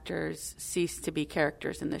our actors cease to be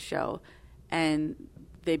characters in the show and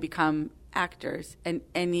they become actors, and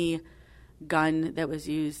any gun that was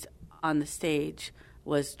used on the stage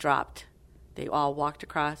was dropped. They all walked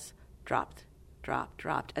across, dropped,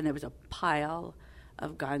 and there was a pile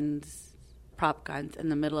of guns, prop guns, in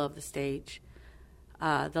the middle of the stage.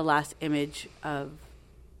 The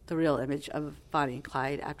real image of Bonnie and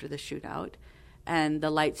Clyde after the shootout, and the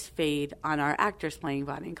lights fade on our actors playing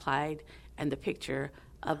Bonnie and Clyde, and the picture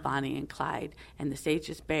of Bonnie and Clyde, and the stage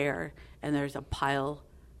is bare, and there's a pile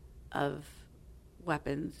of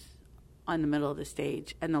weapons on the middle of the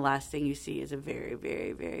stage, and the last thing you see is a very,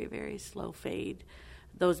 very, very, very slow fade.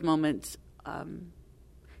 Those moments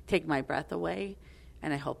take my breath away,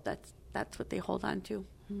 and I hope that's what they hold on to.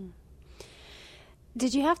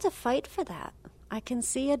 Did you have to fight for that? I can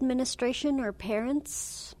see administration or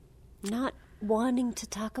parents not wanting to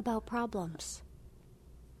talk about problems.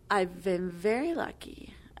 I've been very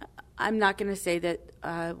lucky. I'm not going to say that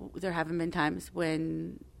there haven't been times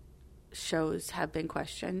when shows have been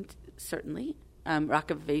questioned, certainly.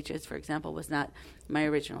 Rock of Ages, for example, was not my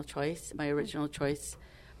original choice. My original choice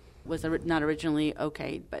was not originally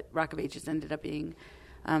okayed, but Rock of Ages ended up being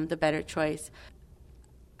the better choice.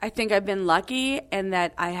 I think I've been lucky in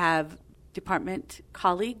that I have department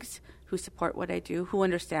colleagues who support what I do, who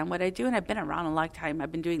understand what I do, and I've been around a long time.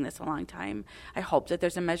 I've been doing this a long time. I hope that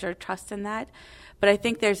there's a measure of trust in that. But I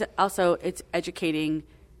think there's also, it's educating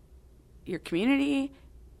your community.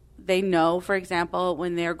 They know, for example,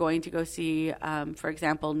 when they're going to go see, for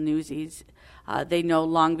example, Newsies, they know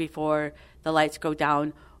long before the lights go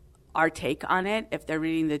down our take on it if they're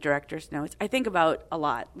reading the director's notes. I think about a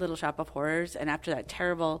lot Little Shop of Horrors, and after that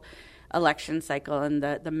terrible election cycle and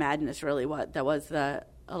the madness really that was the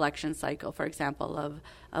election cycle, for example,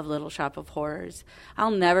 of Little Shop of Horrors.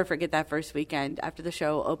 I'll never forget that first weekend after the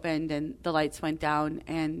show opened and the lights went down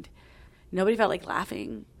and nobody felt like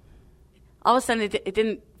laughing. All of a sudden it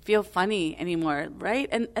didn't feel funny anymore, right?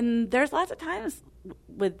 And there's lots of times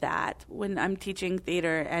with that when I'm teaching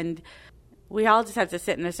theater and we all just have to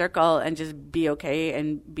sit in a circle and just be okay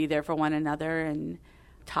and be there for one another and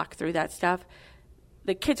talk through that stuff.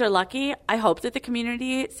 The kids are lucky. I hope that the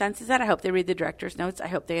community senses that. I hope they read the director's notes. I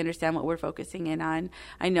hope they understand what we're focusing in on.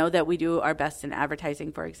 I know that we do our best in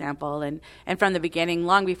advertising, for example, and from the beginning,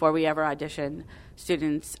 long before we ever audition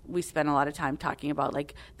students, we spend a lot of time talking about,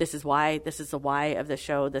 like, this is the why of the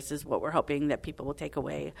show. This is what we're hoping that people will take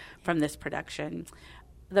away from this production.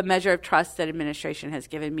 the measure of trust that administration has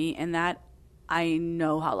given me in that, I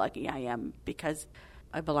know how lucky I am because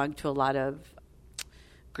I belong to a lot of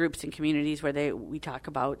groups and communities where we talk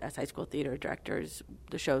about, as high school theater directors,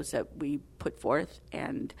 the shows that we put forth.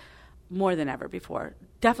 And more than ever before,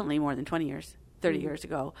 definitely more than 20 years, 30 years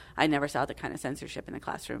ago, I never saw the kind of censorship in the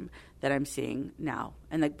classroom that I'm seeing now.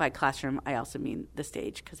 And by classroom, I also mean the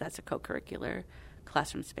stage, because that's a co-curricular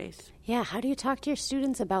classroom space. Yeah, how do you talk to your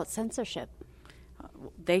students about censorship?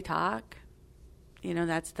 They talk. You know,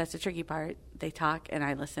 that's the tricky part. They talk, and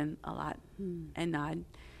I listen a lot and nod.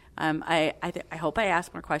 I hope I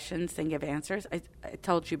ask more questions than give answers. I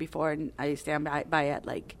told you before, and I stand by it.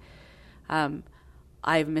 Like,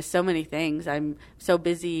 I've missed so many things. I'm so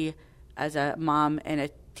busy as a mom and a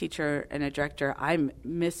teacher and a director. I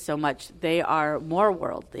miss so much. They are more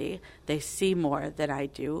worldly. They see more than I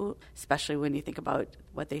do, especially when you think about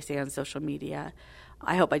what they say on social media.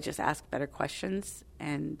 I hope I just ask better questions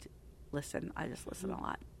and listen. I just listen a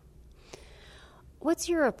lot. What's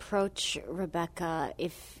your approach, Rebecca,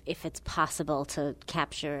 if it's possible to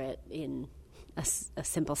capture it in a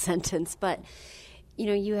simple sentence? But, you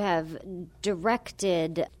know, you have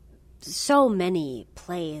directed so many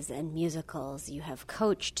plays and musicals. You have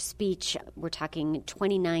coached speech. We're talking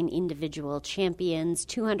 29 individual champions,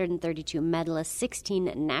 232 medalists,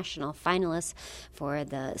 16 national finalists for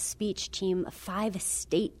the speech team, 5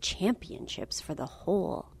 state championships for the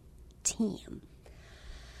whole team.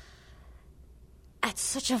 At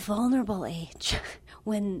such a vulnerable age,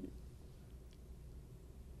 when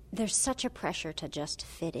there's such a pressure to just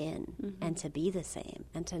fit in and to be the same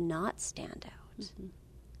and to not stand out,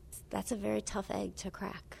 that's a very tough egg to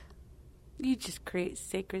crack. You just create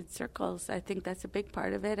sacred circles. I think that's a big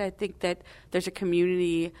part of it. I think that there's a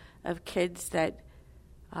community of kids that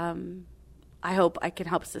I hope I can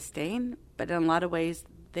help sustain, but in a lot of ways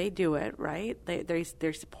they do it, right? They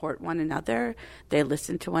support one another. They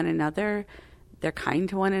listen to one another. They're kind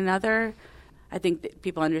to one another. I think that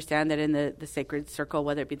people understand that in the sacred circle,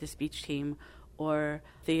 whether it be the speech team or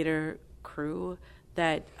theater crew,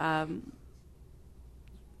 that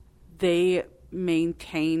they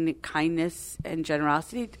maintain kindness and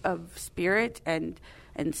generosity of spirit, and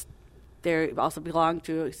they also belong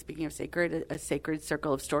to, speaking of sacred, a sacred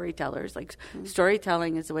circle of storytellers. Like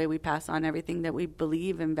storytelling is the way we pass on everything that we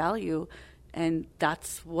believe and value, and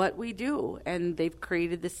that's what we do. And they've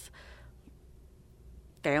created this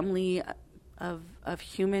family of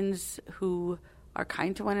humans who are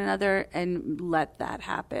kind to one another and let that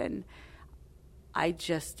happen. I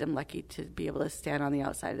just am lucky to be able to stand on the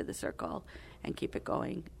outside of the circle and keep it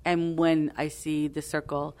going. And when I see the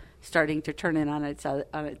circle starting to turn in on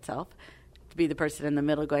itself, to be the person in the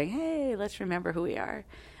middle going, hey, let's remember who we are.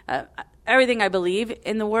 Everything I believe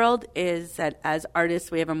in the world is that as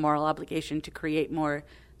artists, we have a moral obligation to create more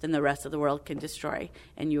than the rest of the world can destroy.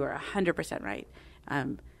 And you are 100% right.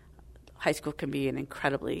 High school can be an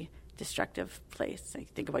incredibly destructive place. Like,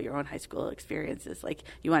 think about your own high school experiences. Like,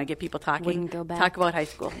 you want to get people talking. Wouldn't go back. Talk about high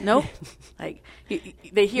school. Nope. Like,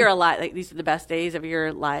 they hear a lot. Like, these are the best days of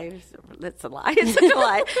your lives. That's a lie. It's such a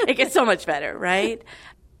lie. It gets so much better, right?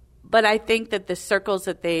 But I think that the circles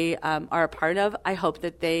that they are a part of, I hope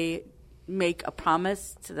that they make a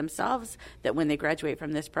promise to themselves that when they graduate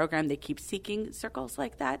from this program, they keep seeking circles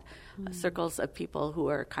like that, circles of people who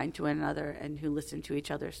are kind to one another and who listen to each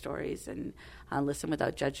other's stories and listen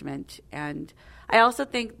without judgment. And I also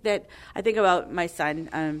think about my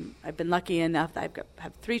son. I've been lucky enough that I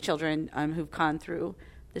have 3 children who've gone through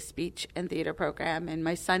the speech and theater program. And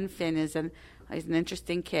my son, Finn, he's an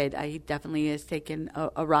interesting kid. He definitely has taken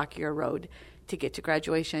a rockier road to get to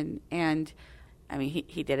graduation. And I mean,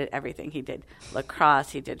 he did everything. He did lacrosse.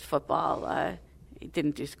 He did football. He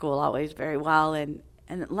didn't do school always very well. And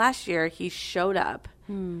last year, he showed up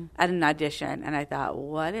at an audition, and I thought,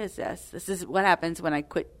 what is this? This is what happens when I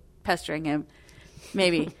quit pestering him,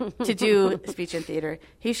 maybe, to do speech and theater.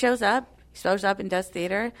 He shows up and does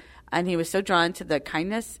theater, and he was so drawn to the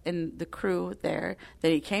kindness in the crew there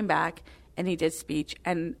that he came back, and he did speech.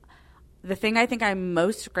 And the thing I think I'm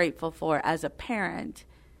most grateful for as a parent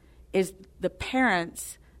is the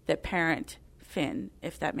parents that parent Finn,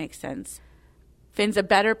 if that makes sense. Finn's a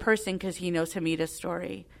better person because he knows Hamida's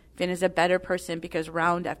story. Finn is a better person because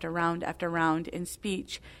round after round after round in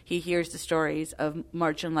speech, he hears the stories of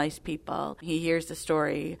marginalized people. He hears the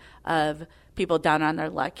story of people down on their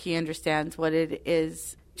luck. He understands what it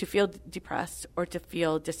is to feel depressed or to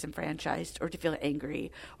feel disenfranchised or to feel angry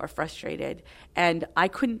or frustrated. And I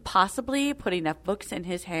couldn't possibly put enough books in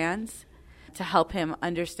his hands to help him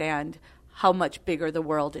understand how much bigger the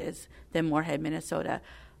world is than Moorhead, Minnesota.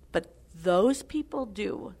 But those people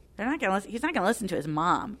do. He's not going to listen to his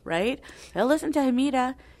mom, right? He'll listen to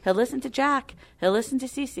Hamida. He'll listen to Jack. He'll listen to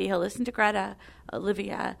Cece. He'll listen to Greta,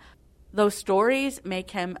 Olivia. Those stories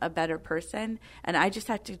make him a better person, and I just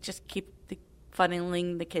have to just keep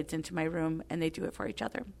funneling the kids into my room, and they do it for each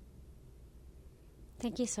other.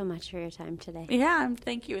 Thank you so much for your time today. Yeah,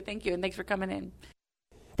 thank you, and thanks for coming in.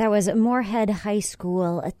 That was Moorhead High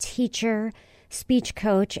School teacher, speech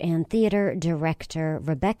coach, and theater director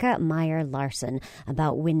Rebecca Meyer Larson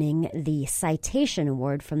about winning the Citation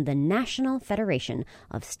Award from the National Federation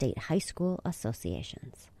of State High School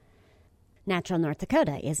Associations. Natural North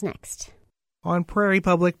Dakota is next. On Prairie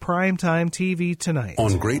Public Primetime TV tonight.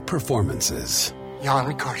 On Great Performances.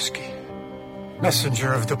 Jan Karski,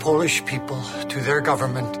 messenger of the Polish people to their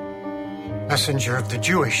government, messenger of the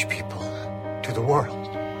Jewish people to the world.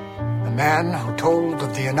 The man who told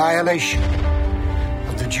of the annihilation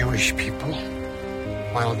of the Jewish people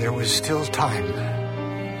while there was still time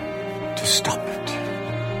to stop it.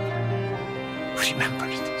 Remember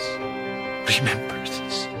this. Remember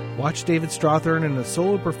this. Watch David Strawthorne in a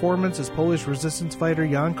solo performance as Polish resistance fighter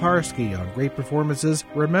Jan Karski on Great Performances.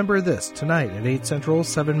 Remember This tonight at 8 Central,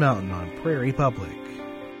 7 Mountain on Prairie Public.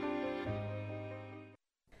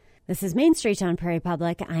 This is Main Street on Prairie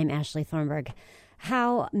Public. I'm Ashley Thornburg.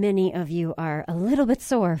 How many of you are a little bit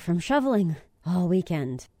sore from shoveling all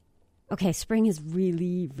weekend? Okay, spring is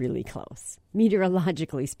really, really close,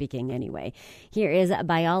 meteorologically speaking anyway. Here is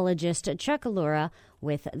biologist Chuck Allura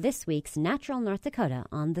with this week's Natural North Dakota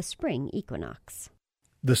on the spring equinox.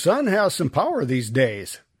 The sun has some power these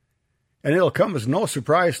days, and it'll come as no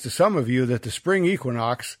surprise to some of you that the spring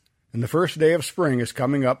equinox and the first day of spring is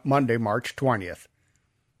coming up Monday, March 20th.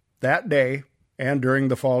 That day, and during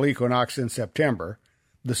the fall equinox in September,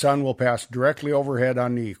 the sun will pass directly overhead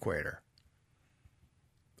on the equator.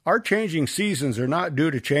 Our changing seasons are not due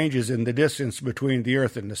to changes in the distance between the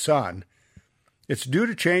Earth and the sun. It's due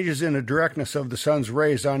to changes in the directness of the sun's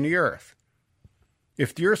rays on the Earth.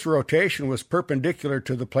 If the Earth's rotation was perpendicular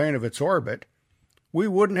to the plane of its orbit, we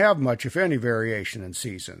wouldn't have much, if any, variation in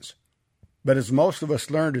seasons. But as most of us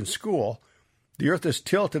learned in school, the Earth is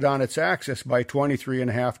tilted on its axis by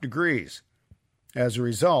 23.5 degrees. As a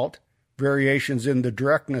result, variations in the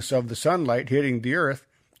directness of the sunlight hitting the Earth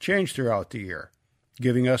change throughout the year,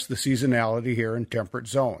 giving us the seasonality here in temperate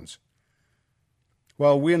zones.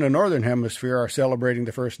 While we in the Northern Hemisphere are celebrating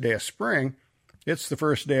the first day of spring, it's the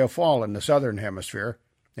first day of fall in the Southern Hemisphere,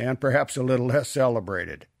 and perhaps a little less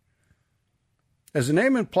celebrated. As the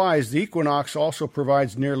name implies, the equinox also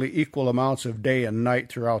provides nearly equal amounts of day and night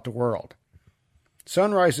throughout the world.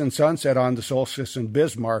 Sunrise and sunset on the solstice in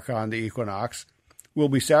Bismarck on the equinox will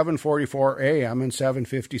be 7:44 a.m. and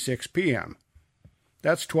 7:56 p.m.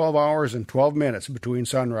 That's 12 hours and 12 minutes between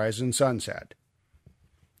sunrise and sunset.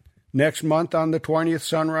 Next month on the 20th,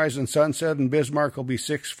 sunrise and sunset in Bismarck will be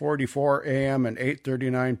 6:44 a.m. and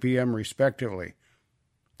 8:39 p.m. respectively.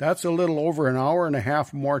 That's a little over an hour and a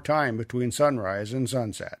half more time between sunrise and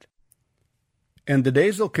sunset. And the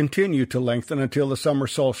days will continue to lengthen until the summer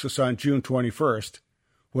solstice on June 21st,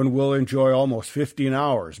 when we'll enjoy almost 15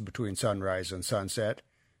 hours between sunrise and sunset,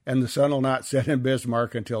 and the sun will not set in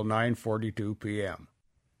Bismarck until 9:42 p.m.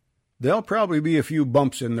 There'll probably be a few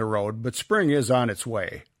bumps in the road, but spring is on its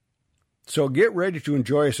way. So get ready to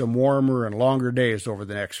enjoy some warmer and longer days over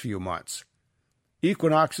the next few months.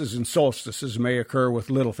 Equinoxes and solstices may occur with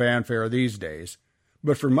little fanfare these days,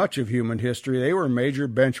 but for much of human history they were major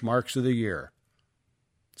benchmarks of the year.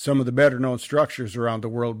 Some of the better-known structures around the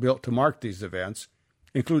world built to mark these events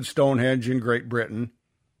include Stonehenge in Great Britain,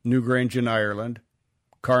 Newgrange in Ireland,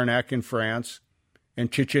 Karnak in France,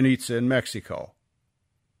 and Chichen Itza in Mexico.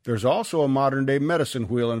 There's also a modern-day medicine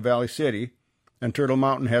wheel in Valley City, and Turtle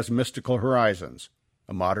Mountain has Mystical Horizons,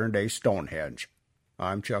 a modern-day Stonehenge.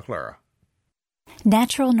 I'm Chuck Lara.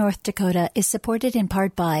 Natural North Dakota is supported in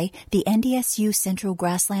part by the NDSU Central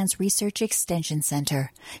Grasslands Research Extension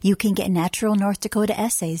Center. You can get Natural North Dakota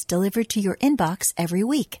essays delivered to your inbox every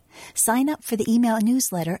week. Sign up for the email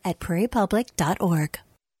newsletter at prairiepublic.org.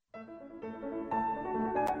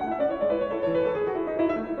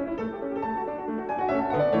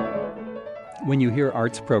 When you hear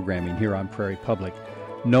arts programming here on Prairie Public,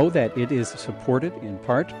 know that it is supported in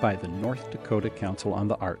part by the North Dakota Council on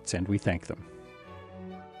the Arts, and we thank them.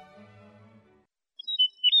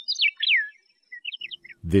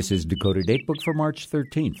 This is Dakota Datebook for March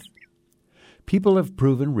 13th. People have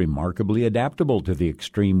proven remarkably adaptable to the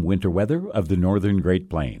extreme winter weather of the northern Great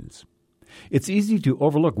Plains. It's easy to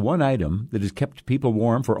overlook one item that has kept people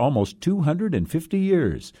warm for almost 250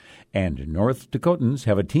 years, and North Dakotans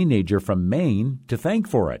have a teenager from Maine to thank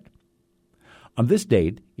for it. On this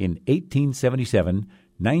date, in 1877,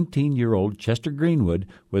 19-year-old Chester Greenwood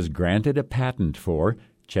was granted a patent for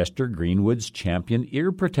Chester Greenwood's Champion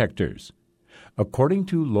Ear Protectors. According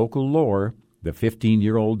to local lore, the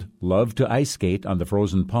 15-year-old loved to ice skate on the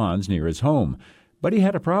frozen ponds near his home, but he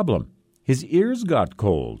had a problem. His ears got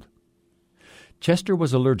cold. Chester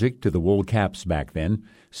was allergic to the wool caps back then,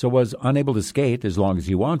 so was unable to skate as long as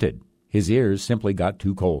he wanted. His ears simply got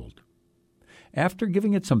too cold. After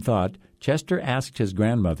giving it some thought, Chester asked his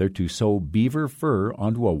grandmother to sew beaver fur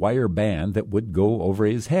onto a wire band that would go over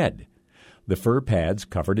his head. The fur pads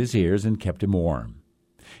covered his ears and kept him warm.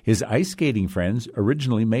 His ice skating friends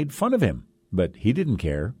originally made fun of him, but he didn't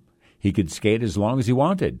care. He could skate as long as he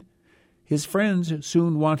wanted. His friends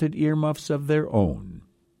soon wanted earmuffs of their own.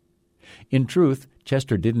 In truth,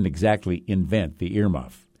 Chester didn't exactly invent the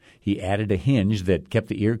earmuff. He added a hinge that kept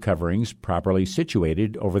the ear coverings properly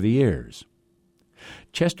situated over the ears.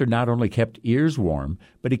 Chester not only kept ears warm,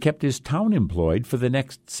 but he kept his town employed for the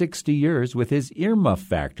next 60 years with his earmuff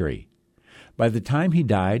factory. By the time he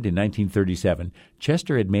died in 1937,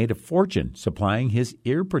 Chester had made a fortune supplying his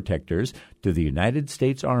ear protectors to the United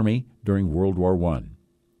States Army during World War I.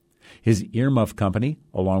 His earmuff company,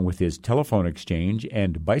 along with his telephone exchange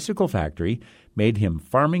and bicycle factory, made him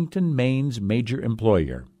Farmington, Maine's major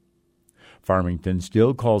employer. Farmington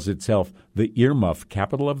still calls itself the earmuff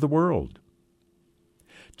capital of the world.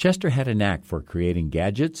 Chester had a knack for creating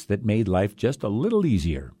gadgets that made life just a little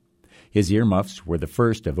easier. His earmuffs were the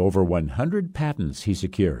first of over 100 patents he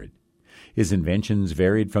secured. His inventions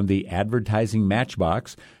varied from the advertising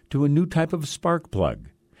matchbox to a new type of spark plug.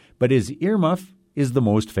 But his earmuff is the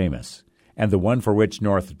most famous, and the one for which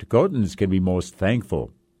North Dakotans can be most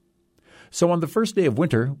thankful. So on the first day of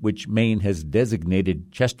winter, which Maine has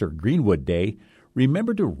designated Chester Greenwood Day,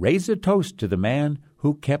 remember to raise a toast to the man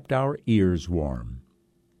who kept our ears warm.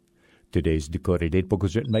 Today's Dakota Datebook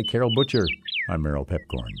was written by Carol Butcher. I'm Merrill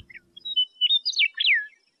Pepcorn.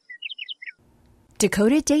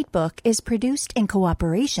 Dakota Datebook is produced in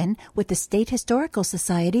cooperation with the State Historical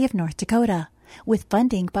Society of North Dakota, with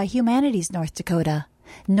funding by Humanities North Dakota,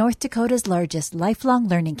 North Dakota's largest lifelong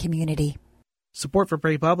learning community. Support for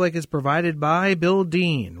Prairie Public is provided by Bill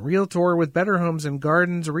Dean, Realtor with Better Homes and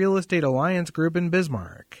Gardens Real Estate Alliance Group in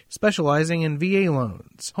Bismarck, specializing in VA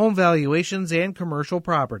loans, home valuations, and commercial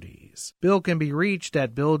properties. Bill can be reached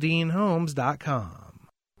at BillDeanHomes.com.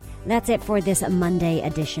 That's it for this Monday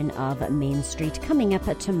edition of Main Street. Coming up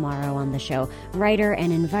tomorrow on the show, writer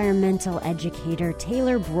and environmental educator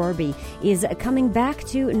Taylor Brorby is coming back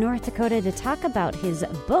to North Dakota to talk about his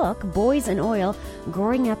book, Boys and Oil,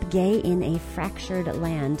 Growing Up Gay in a Fractured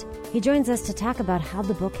Land. He joins us to talk about how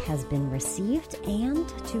the book has been received and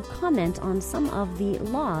to comment on some of the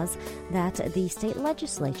laws that the state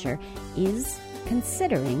legislature is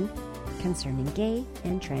considering concerning gay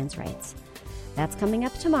and trans rights. That's coming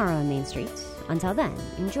up tomorrow on Main Street. Until then,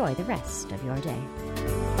 enjoy the rest of your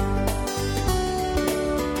day.